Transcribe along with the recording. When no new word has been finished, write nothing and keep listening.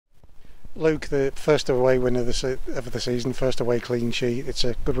Luke, the first away win of the season, first away clean sheet. It's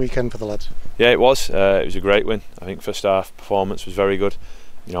a good weekend for the lads. Yeah, it was. It was a great win. I think first half performance was very good.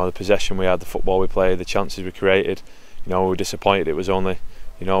 You know, the possession we had, the football we played, the chances we created. You know, we were disappointed it was only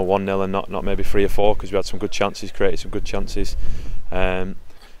 1-0 and not maybe 3 or 4, because we had some good chances, created some good chances. And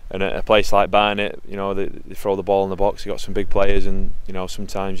at a place like Barnet, they throw the ball in the box. You've got some big players, and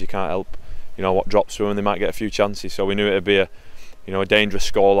sometimes you can't help what drops through, and they might get a few chances. So we knew it'd be a dangerous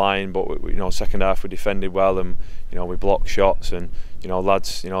scoreline, but second half we defended well, and we blocked shots, and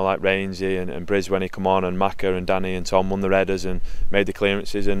lads like Rainsy and Briz when he come on, and Macca and Danny and Tom won the headers and made the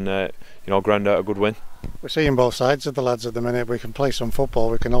clearances, and ground out a good win. We're seeing both sides of the lads at the minute. We can play some football,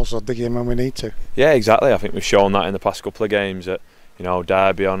 we can also dig in when we need to. Yeah, exactly. I think we've shown that in the past couple of games at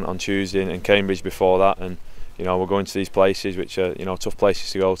Derby on Tuesday and Cambridge before that, and we're going to these places which are tough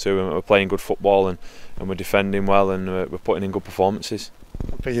places to go to, and we're playing good football, and we're defending well, and we're putting in good performances.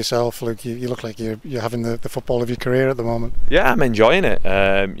 For yourself, Luke, you look like you're having the football of your career at the moment. Yeah, I'm enjoying it.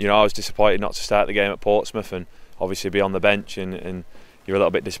 I was disappointed not to start the game at Portsmouth and obviously be on the bench, and you're a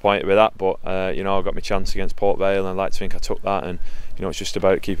little bit disappointed with that, but I got my chance against Port Vale, and I'd like to think I took that, and it's just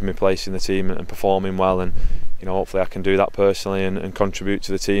about keeping my place in the team and performing well, and hopefully I can do that personally and contribute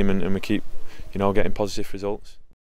to the team, and we keep getting positive results.